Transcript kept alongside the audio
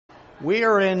We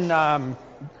are in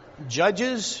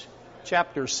Judges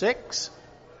chapter 6.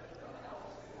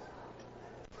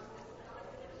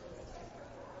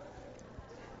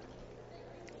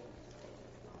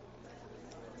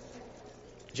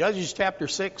 Judges chapter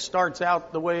 6 starts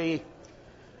out the way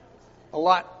a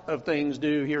lot of things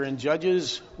do here in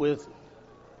Judges, with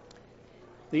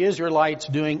the Israelites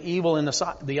doing evil in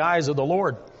the eyes of the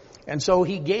Lord. And so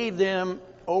he gave them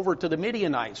over to the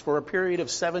Midianites for a period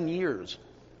of 7 years.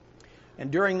 And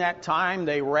during that time,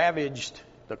 they ravaged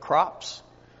the crops.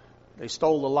 They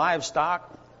stole the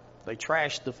livestock. They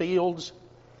trashed the fields.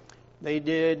 They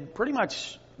did pretty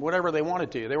much whatever they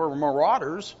wanted to. They were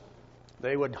marauders.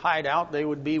 They would hide out. They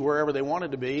would be wherever they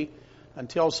wanted to be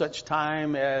until such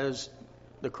time as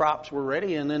the crops were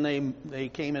ready, and then they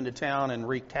came into town and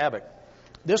wreaked havoc.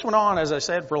 This went on, as I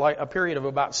said, for like a period of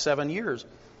about 7 years.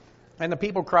 And the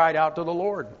people cried out to the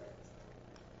Lord.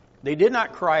 They did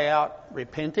not cry out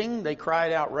repenting. They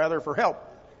cried out rather for help,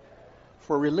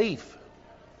 for relief.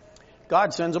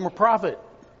 God sends them a prophet.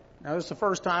 Now, this is the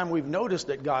first time we've noticed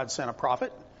that God sent a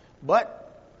prophet, but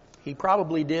he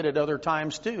probably did at other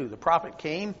times too. The prophet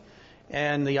came,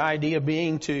 and the idea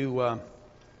being to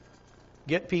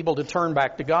get people to turn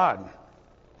back to God.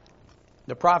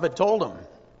 The prophet told them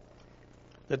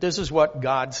that this is what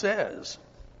God says.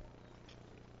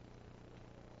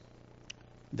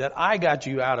 That I got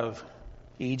you out of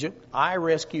Egypt. I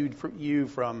rescued you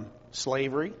from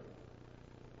slavery.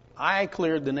 I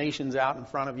cleared the nations out in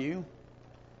front of you.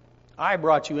 I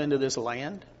brought you into this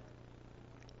land.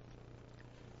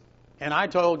 And I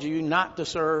told you not to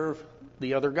serve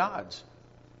the other gods.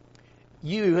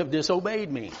 You have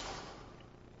disobeyed me.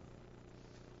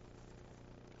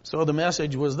 So the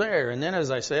message was there. And then,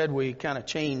 as I said, we kind of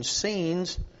changed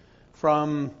scenes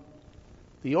from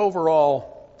the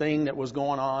overall thing that was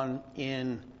going on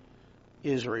in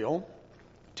Israel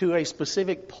to a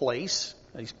specific place,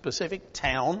 a specific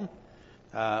town,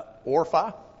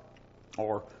 Ophrah,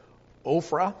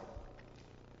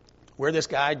 where this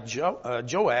guy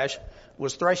Joash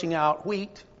was threshing out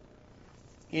wheat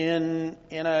in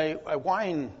a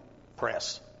wine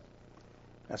press.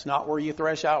 That's not where you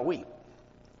thresh out wheat.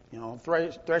 You know,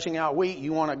 threshing out wheat,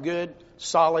 you want a good,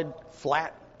 solid,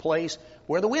 flat place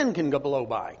where the wind can go blow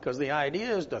by, because the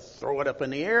idea is to throw it up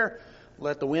in the air,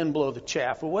 let the wind blow the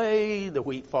chaff away, the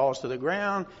wheat falls to the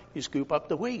ground, you scoop up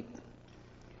the wheat.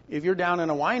 If you're down in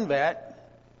a wine vat,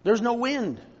 there's no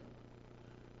wind.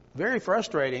 Very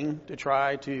frustrating to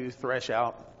try to thresh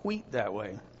out wheat that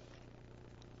way.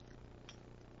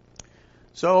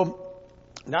 So,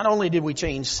 not only did we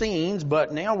change scenes,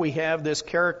 but now we have this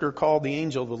character called the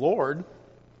angel of the Lord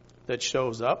that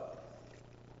shows up.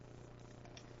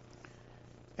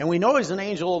 And we know he's an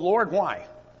angel of the Lord. Why?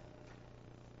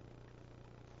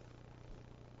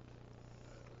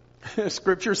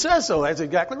 Scripture says so. That's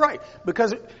exactly right.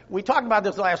 Because we talked about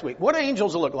this last week. What do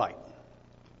angels look like?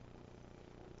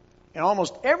 In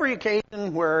almost every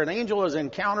occasion where an angel is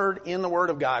encountered in the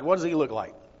Word of God, what does he look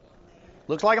like?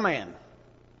 Looks like a man.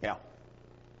 Yeah.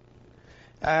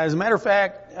 As a matter of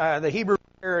fact, the Hebrew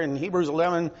here in Hebrews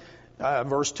 11,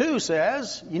 verse 2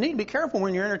 says, you need to be careful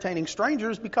when you're entertaining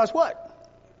strangers, because what?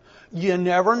 You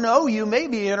never know, you may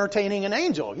be entertaining an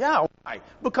angel. Yeah, why?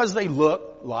 Because they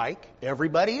look like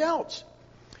everybody else.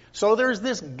 So there's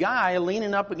this guy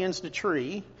leaning up against a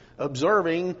tree,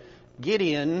 observing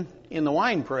Gideon in the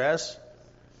wine press,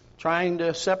 trying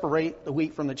to separate the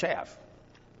wheat from the chaff.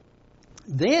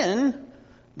 Then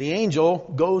the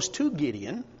angel goes to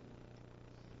Gideon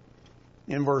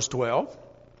in verse 12.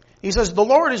 He says, the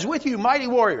Lord is with you, mighty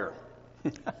warrior.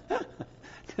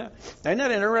 Isn't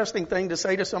that an interesting thing to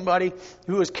say to somebody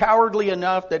who is cowardly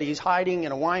enough that he's hiding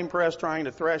in a wine press trying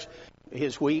to thresh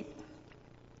his wheat?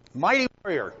 Mighty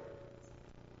warrior.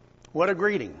 What a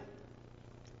greeting.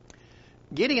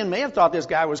 Gideon may have thought this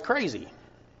guy was crazy.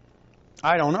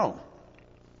 I don't know.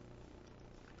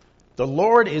 The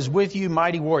Lord is with you,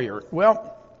 mighty warrior.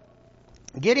 Well,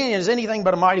 Gideon is anything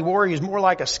but a mighty warrior. He's more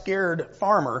like a scared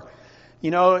farmer. You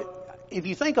know, if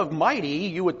you think of mighty,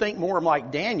 you would think more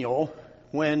like Daniel.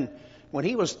 When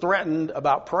he was threatened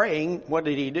about praying, what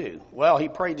did he do? Well, he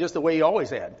prayed just the way he always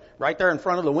had, right there in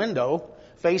front of the window,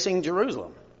 facing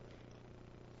Jerusalem.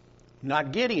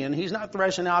 Not Gideon. He's not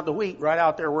threshing out the wheat right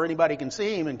out there where anybody can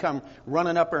see him and come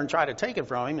running up there and try to take it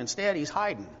from him. Instead, he's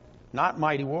hiding. Not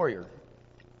mighty warrior.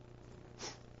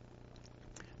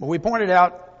 But we pointed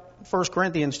out 1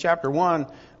 Corinthians chapter 1,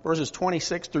 verses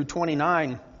 26 through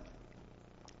 29,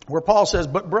 where Paul says,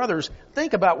 but brothers,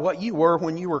 think about what you were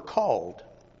when you were called.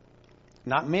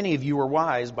 Not many of you were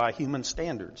wise by human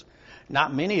standards.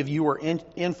 Not many of you were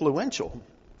influential.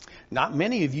 Not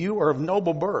many of you are of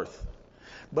noble birth.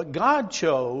 But God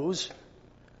chose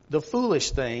the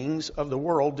foolish things of the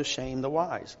world to shame the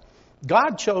wise.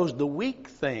 God chose the weak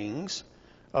things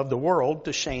of the world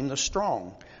to shame the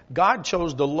strong. God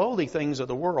chose the lowly things of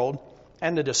the world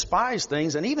and the despised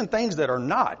things and even things that are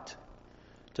not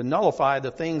to nullify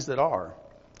the things that are,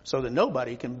 so that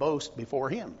nobody can boast before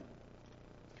him.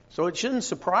 So it shouldn't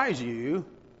surprise you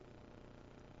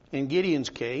in Gideon's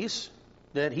case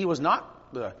that he was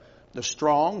not the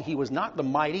strong, he was not the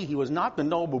mighty, he was not the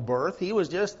noble birth, he was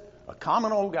just a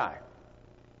common old guy.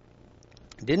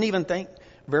 Didn't even think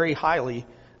very highly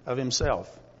of himself.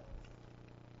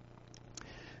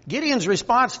 Gideon's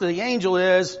response to the angel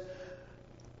is,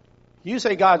 you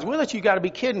say God's with us, you got to be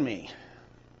kidding me.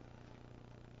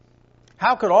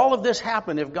 How could all of this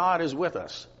happen if God is with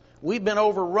us? We've been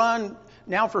overrun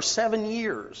now for 7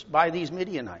 years by these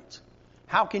Midianites.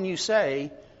 How can you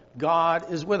say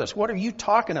God is with us? What are you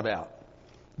talking about?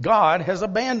 God has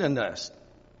abandoned us.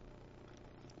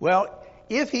 Well,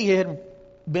 if he had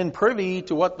been privy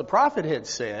to what the prophet had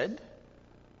said,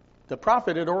 the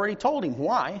prophet had already told him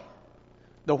why.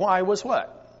 The why was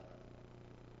what?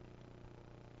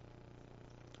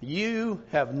 You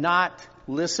have not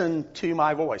listened to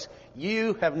my voice.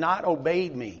 You have not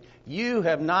obeyed me. You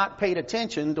have not paid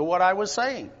attention to what I was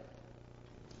saying.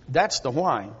 That's the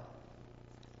why.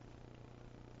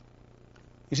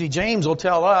 You see, James will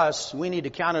tell us we need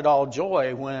to count it all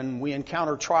joy when we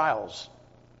encounter trials.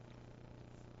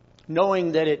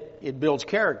 Knowing that it builds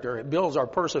character, it builds our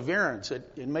perseverance,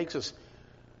 it makes us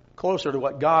closer to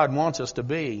what God wants us to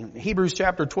be. Hebrews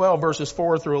chapter 12 verses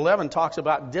 4 through 11 talks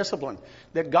about discipline.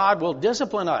 That God will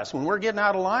discipline us. When we're getting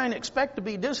out of line, expect to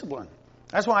be disciplined.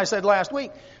 That's why I said last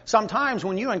week, sometimes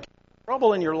when you encounter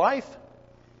trouble in your life,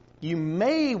 you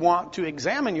may want to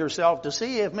examine yourself to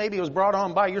see if maybe it was brought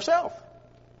on by yourself.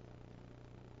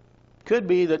 Could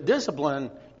be that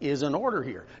discipline is in order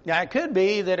here. Now, it could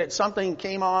be that it's something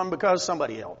came on because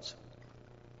somebody else.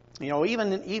 You know,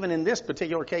 even in this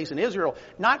particular case in Israel,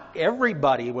 not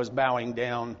everybody was bowing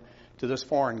down to this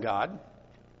foreign god.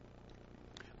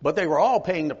 But they were all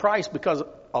paying the price because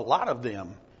a lot of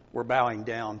them were bowing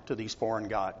down to these foreign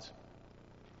gods.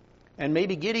 And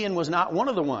maybe Gideon was not one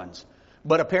of the ones.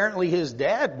 But apparently his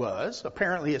dad was.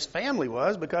 Apparently his family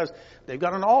was, because they've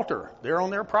got an altar there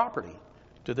on their property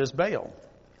to this Baal.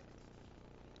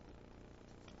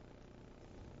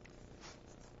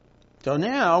 So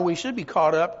now we should be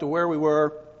caught up to where we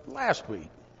were last week.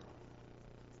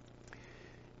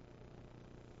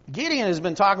 Gideon has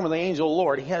been talking with the angel of the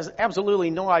Lord. He has absolutely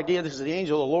no idea this is the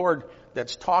angel of the Lord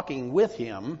that's talking with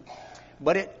him.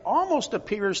 But it almost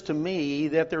appears to me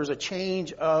that there's a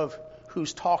change of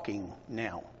who's talking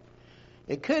now.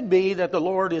 It could be that the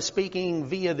Lord is speaking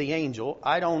via the angel.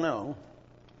 I don't know.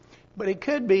 But it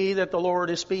could be that the Lord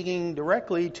is speaking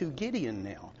directly to Gideon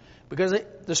now. Because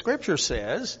the scripture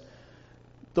says,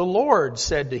 the Lord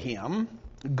said to him,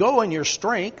 go in your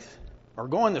strength, or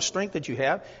go in the strength that you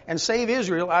have, and save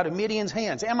Israel out of Midian's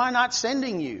hands. Am I not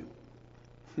sending you?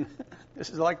 This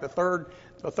is like the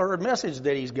third message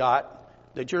that he's got,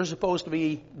 that you're supposed to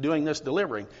be doing this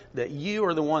delivering, that you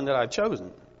are the one that I've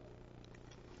chosen.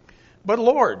 But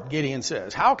Lord, Gideon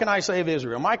says, how can I save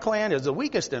Israel? My clan is the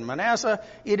weakest in Manasseh,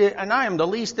 and I am the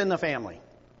least in the family.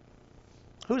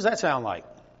 Who does that sound like?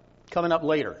 Coming up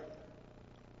later.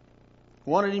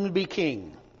 Wanted him to be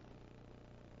king.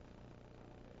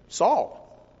 Saul,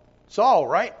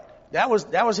 right? That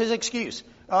was his excuse.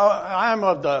 I'm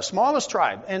of the smallest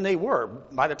tribe, and they were.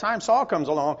 By the time Saul comes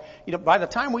along, by the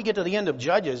time we get to the end of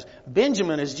Judges,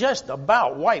 Benjamin is just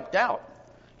about wiped out.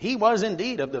 He was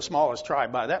indeed of the smallest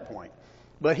tribe by that point.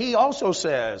 But he also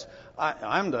says,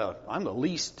 I'm the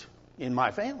least in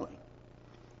my family.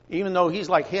 Even though he's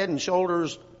like head and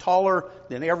shoulders taller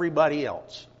than everybody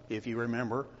else, if you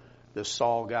remember this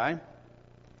Saul guy.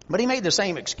 But he made the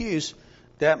same excuse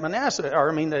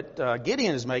that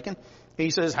Gideon is making. He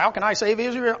says, how can I save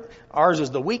Israel? Ours is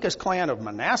the weakest clan of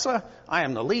Manasseh. I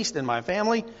am the least in my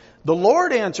family. The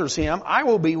Lord answers him, I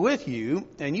will be with you,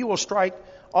 and you will strike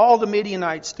all the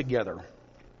Midianites together.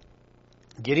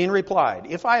 Gideon replied,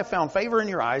 if I have found favor in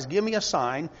your eyes, give me a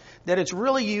sign that it's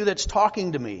really you that's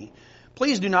talking to me.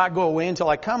 Please do not go away until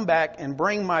I come back and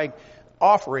bring my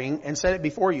offering and set it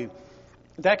before you.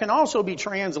 That can also be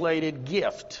translated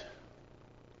gift.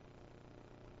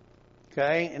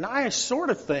 Okay, and I sort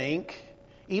of think,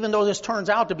 even though this turns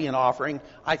out to be an offering,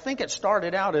 I think it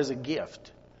started out as a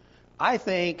gift. I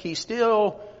think he's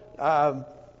still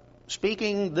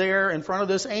speaking there in front of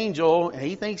this angel, and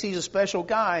he thinks he's a special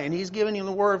guy, and he's giving him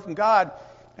the word from God,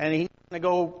 and he's going to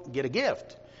go get a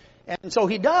gift. And so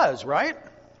he does, right?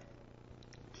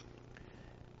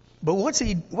 But what's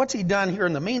he done here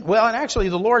in the mean? Well, and actually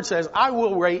the Lord says, I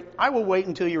will wait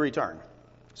until you return.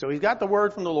 So he's got the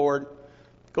word from the Lord.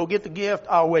 Go get the gift.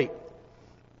 I'll wait.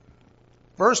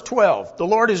 Verse 12, the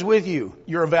Lord is with you.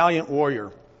 You're a valiant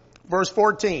warrior. Verse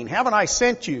 14, haven't I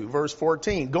sent you? Verse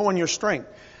 14, go in your strength.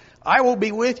 I will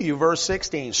be with you. Verse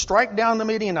 16, strike down the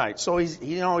Midianites. So he's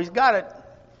got it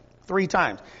 3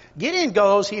 times. Gideon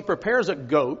goes, he prepares a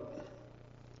goat.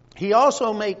 He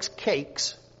also makes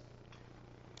cakes.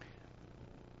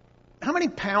 How many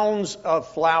pounds of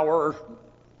flour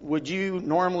would you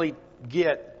normally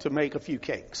get to make a few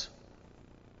cakes?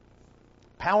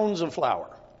 Pounds of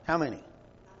flour. How many?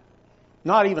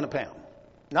 Not even a pound.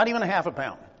 Not even a half a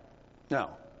pound. No.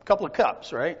 A couple of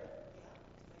cups, right?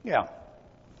 Yeah.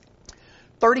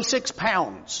 36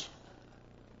 pounds.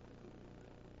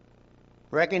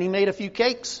 Reckon he made a few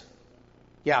cakes?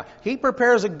 Yeah. He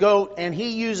prepares a goat and he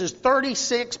uses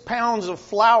 36 pounds of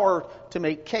flour to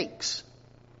make cakes.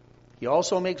 He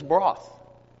also makes broth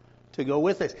to go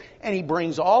with this. And he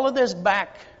brings all of this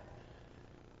back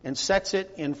and sets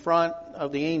it in front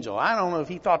of the angel. I don't know if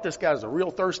he thought this guy was a real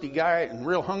thirsty guy and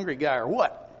real hungry guy or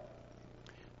what.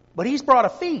 But he's brought a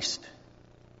feast.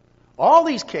 All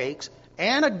these cakes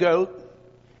and a goat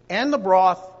and the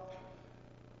broth.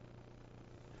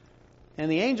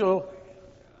 And the angel,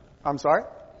 I'm sorry?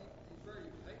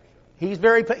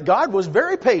 God was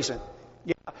very patient.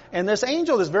 Yeah. And this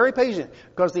angel is very patient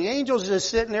because the angel's just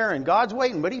sitting there and God's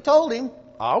waiting. But he told him,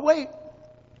 I'll wait.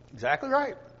 Exactly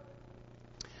right.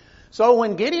 So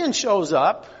when Gideon shows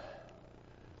up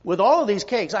with all of these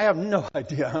cakes, I have no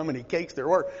idea how many cakes there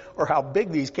were or how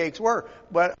big these cakes were.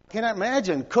 But I can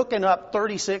imagine cooking up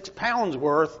 36 pounds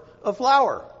worth of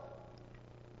flour.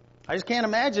 I just can't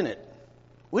imagine it.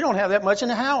 We don't have that much in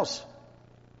the house.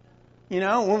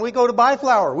 When we go to buy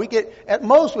flour, at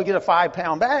most we get a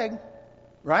 5-pound bag.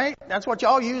 Right? That's what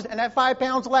y'all use. And that 5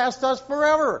 pounds lasts us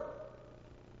forever.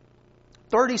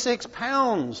 36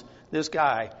 pounds this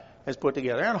guy has put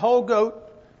together. And a whole goat,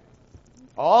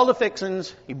 all the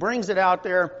fixings. He brings it out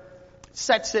there,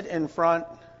 sets it in front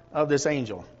of this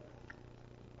angel.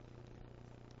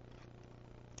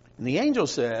 And the angel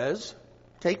says,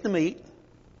 take the meat,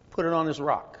 put it on this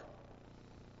rock.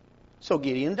 So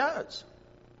Gideon does.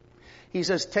 He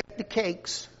says, take the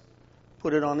cakes,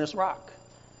 put it on this rock.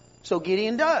 So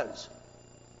Gideon does.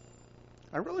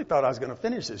 I really thought I was going to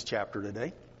finish this chapter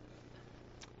today.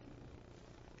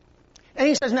 And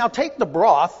he says, now take the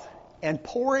broth and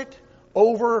pour it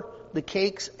over the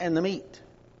cakes and the meat.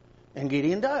 And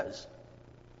Gideon does.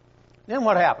 Then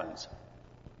what happens?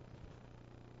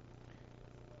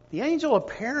 The angel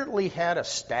apparently had a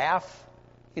staff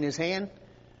in his hand,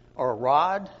 or a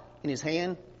rod in his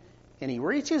hand, and he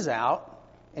reaches out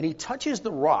and he touches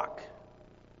the rock.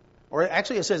 Or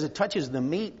actually it says it touches the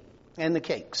meat and the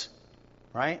cakes.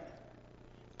 Right?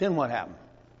 Then what happened?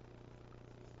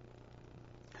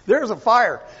 There's a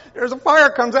fire. There's a fire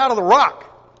comes out of the rock.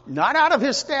 Not out of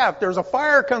his staff. There's a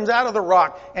fire comes out of the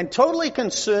rock and totally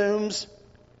consumes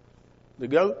the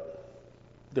goat,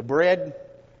 the bread,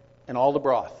 and all the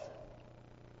broth.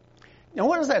 Now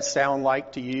what does that sound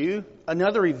like to you?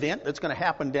 Another event that's going to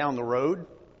happen down the road?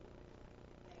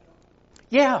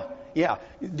 Yeah.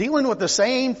 Dealing with the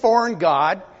same foreign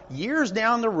god years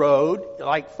down the road,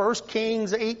 like 1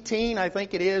 Kings 18, I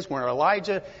think it is, where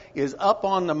Elijah is up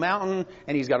on the mountain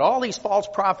and he's got all these false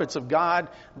prophets of God.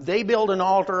 They build an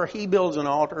altar, he builds an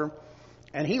altar,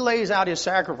 and he lays out his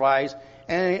sacrifice,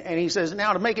 and he says,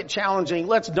 now to make it challenging,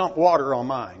 let's dump water on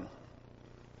mine.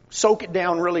 Soak it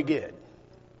down really good.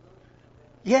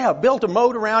 Yeah, built a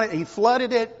moat around it, he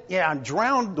flooded it, and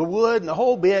drowned the wood and the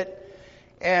whole bit.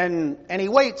 And he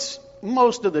waits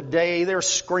most of the day. They're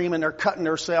screaming, they're cutting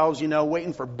themselves,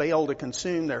 waiting for Baal to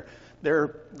consume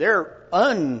their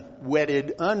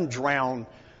unwetted, undrowned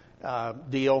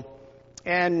deal.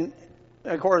 And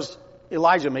of course,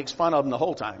 Elijah makes fun of them the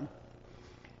whole time.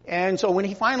 And so when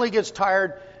he finally gets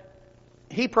tired,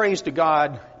 he prays to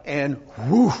God, and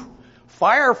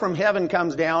fire from heaven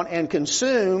comes down and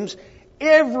consumes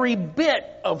every bit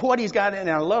of what he's got. And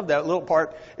I love that little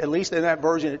part, at least in that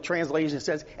version, it translates and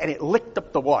says, and it licked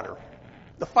up the water.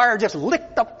 The fire just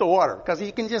licked up the water, because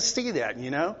you can just see that,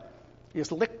 It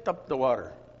just licked up the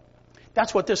water.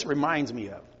 That's what this reminds me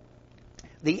of.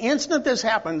 The instant this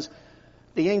happens,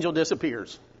 the angel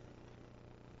disappears.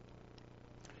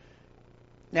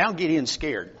 Now Gideon's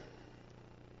scared.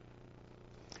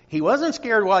 He wasn't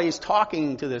scared while he's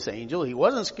talking to this angel. He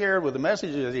wasn't scared with the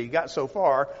messages that he got so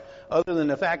far, other than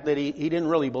the fact that he didn't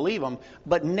really believe them.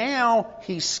 But now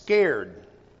he's scared.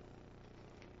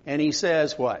 And he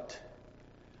says what?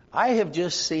 I have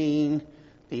just seen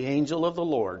the angel of the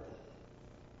Lord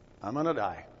I'm going to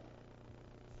die.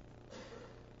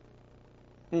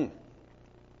 And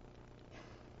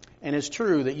it's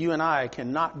true that you and I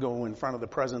cannot go in front of the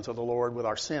presence of the Lord with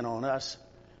our sin on us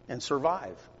and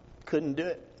survive. Couldn't do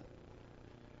it.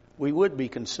 We would be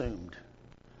consumed.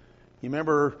 You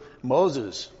remember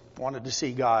Moses wanted to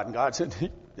see God, and God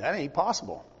said, that ain't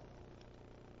possible.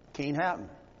 Can't happen.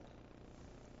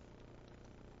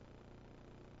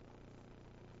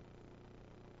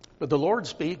 But the Lord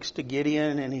speaks to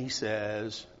Gideon and he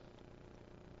says,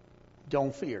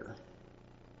 don't fear.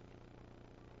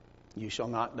 You shall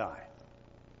not die.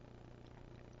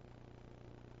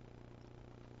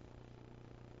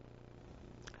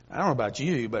 I don't know about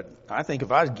you, but I think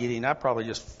if I was Gideon, I'd probably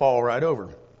just fall right over.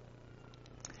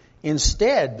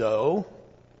 Instead, though,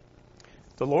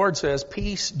 the Lord says,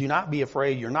 peace, do not be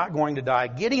afraid, you're not going to die.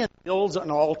 Gideon builds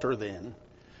an altar then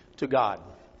to God.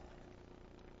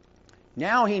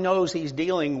 Now he knows he's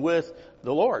dealing with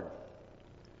the Lord.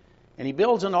 And he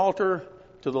builds an altar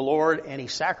to the Lord and he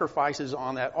sacrifices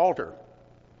on that altar.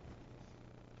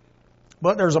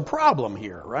 But there's a problem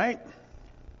here, right?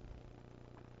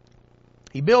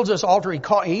 He builds this altar,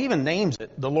 he even names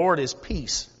it, the Lord is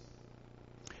peace.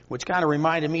 Which kind of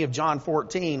reminded me of John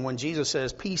 14 when Jesus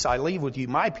says, peace I leave with you,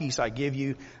 my peace I give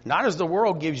you. Not as the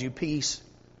world gives you peace,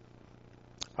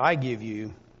 I give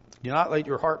you. Do not let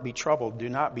your heart be troubled. Do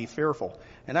not be fearful.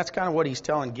 And that's kind of what he's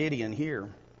telling Gideon here.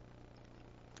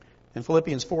 In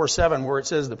Philippians 4:7, where it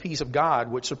says, the peace of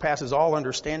God, which surpasses all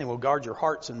understanding, will guard your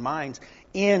hearts and minds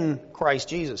in Christ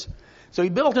Jesus. So he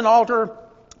built an altar,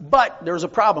 but there's a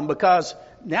problem because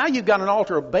now you've got an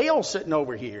altar of Baal sitting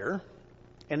over here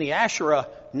and the Asherah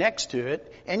next to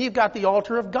it, and you've got the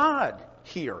altar of God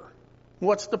here.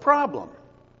 What's the problem?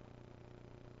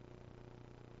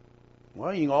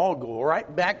 Well, you can all go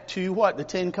right back to what? The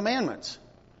Ten Commandments.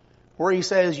 Where he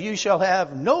says, you shall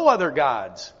have no other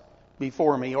gods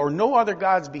before me, or no other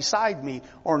gods beside me,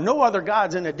 or no other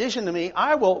gods in addition to me.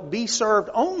 I will be served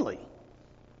only.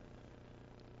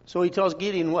 So he tells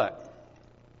Gideon what?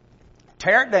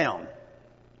 Tear it down.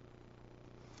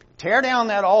 Tear down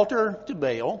that altar to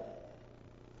Baal.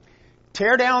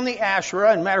 Tear down the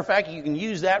Asherah. And matter of fact, you can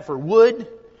use that for wood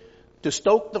to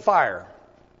stoke the fire.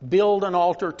 Build an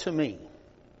altar to me.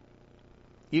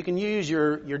 You can use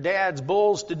your dad's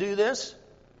bulls to do this.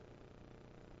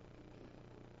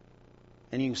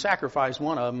 And you can sacrifice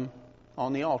one of them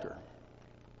on the altar.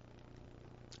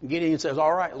 Gideon says,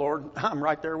 all right, Lord, I'm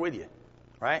right there with you.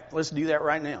 Right? Let's do that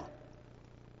right now.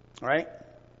 Right?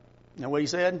 You know what he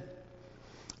said?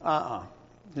 Not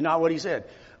what he said.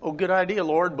 Oh, good idea,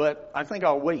 Lord, but I think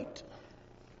I'll wait.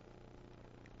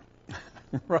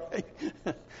 Right?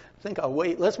 I think I'll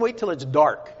wait. Let's wait till it's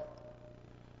dark.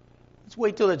 Let's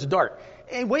wait till it's dark.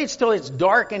 And he waits till it's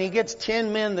dark and he gets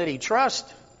 10 men that he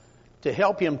trusts to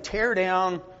help him tear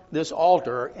down this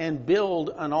altar and build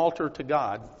an altar to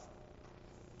God.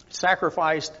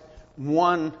 Sacrificed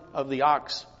one of the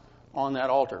ox on that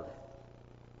altar.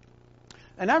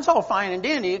 And that's all fine and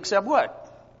dandy, except what?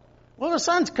 Well, the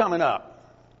sun's coming up.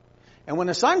 And when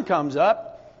the sun comes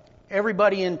up,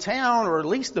 everybody in town, or at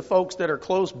least the folks that are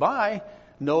close by,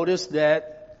 notice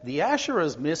that the Asherah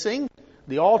is missing,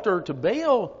 the altar to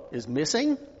Baal is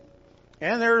missing,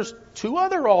 and there's 2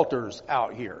 other altars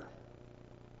out here.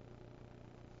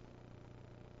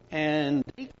 And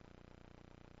did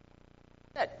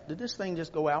this thing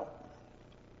just go out?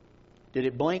 Did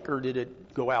it blink or did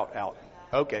it go out?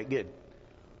 Okay, good.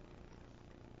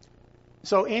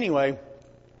 So anyway,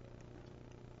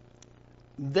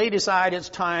 they decide it's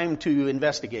time to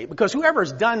investigate because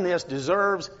whoever's done this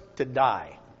deserves to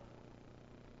die.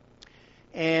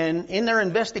 And in their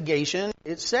investigation,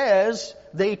 it says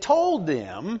they told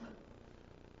them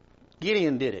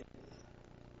Gideon did it.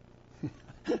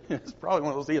 It's probably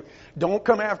one of those deals. Don't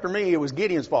come after me. It was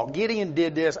Gideon's fault. Gideon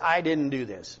did this. I didn't do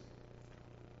this.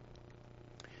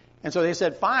 And so they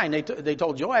said, fine. They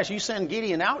told Joash, you send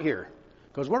Gideon out here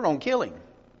because we're going to kill him.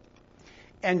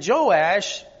 And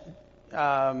Joash,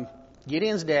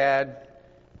 Gideon's dad,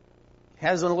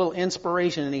 has a little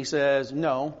inspiration and he says,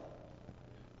 no.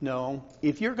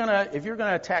 If you're gonna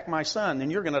attack my son,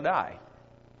 then you're gonna die.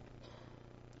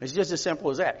 It's just as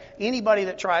simple as that. Anybody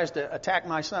that tries to attack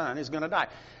my son is going to die.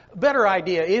 Better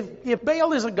idea, if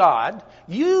Baal is a god,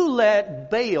 you let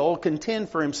Baal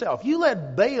contend for himself. You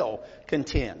let Baal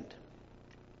contend.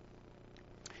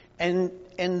 And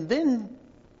then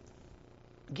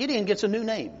Gideon gets a new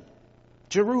name,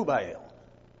 Jerubbaal.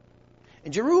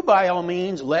 And Jerubbaal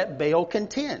means let Baal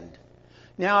contend.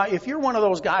 Now, if you're one of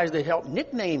those guys that helped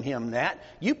nickname him that,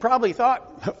 you probably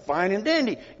thought, fine and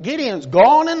dandy, Gideon's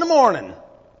gone in the morning.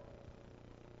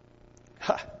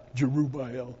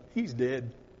 Jerubbaal, he's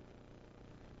dead.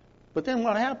 But then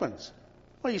what happens?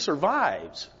 Well, he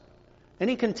survives. And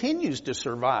he continues to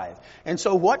survive. And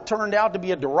so what turned out to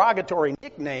be a derogatory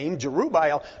nickname,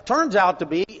 Jerubbaal, turns out to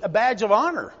be a badge of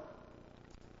honor.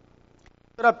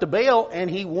 He stood up to Baal and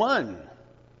he won.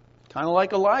 Kind of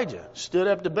like Elijah. Stood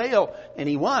up to Baal and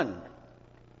he won.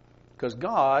 Because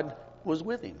God was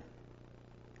with him.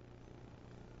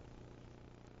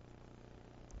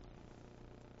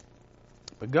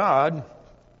 But God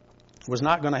was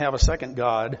not going to have a second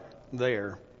God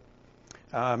there.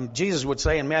 Jesus would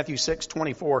say in Matthew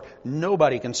 6:24,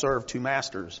 nobody can serve two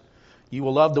masters. You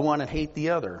will love the one and hate the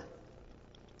other.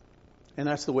 And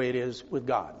that's the way it is with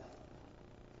God.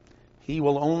 He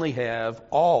will only have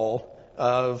all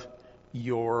of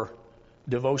your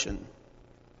devotion.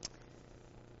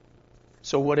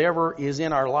 So whatever is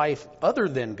in our life other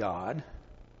than God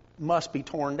must be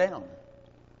torn down.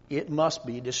 It must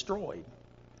be destroyed.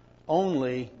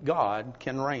 Only God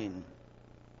can reign.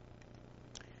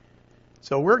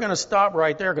 So we're going to stop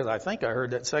right there because I think I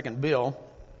heard that second bill.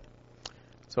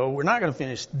 So we're not going to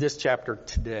finish this chapter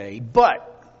today, but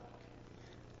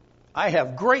I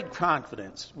have great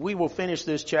confidence we will finish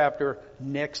this chapter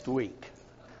next week.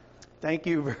 Thank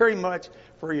you very much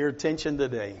for your attention today.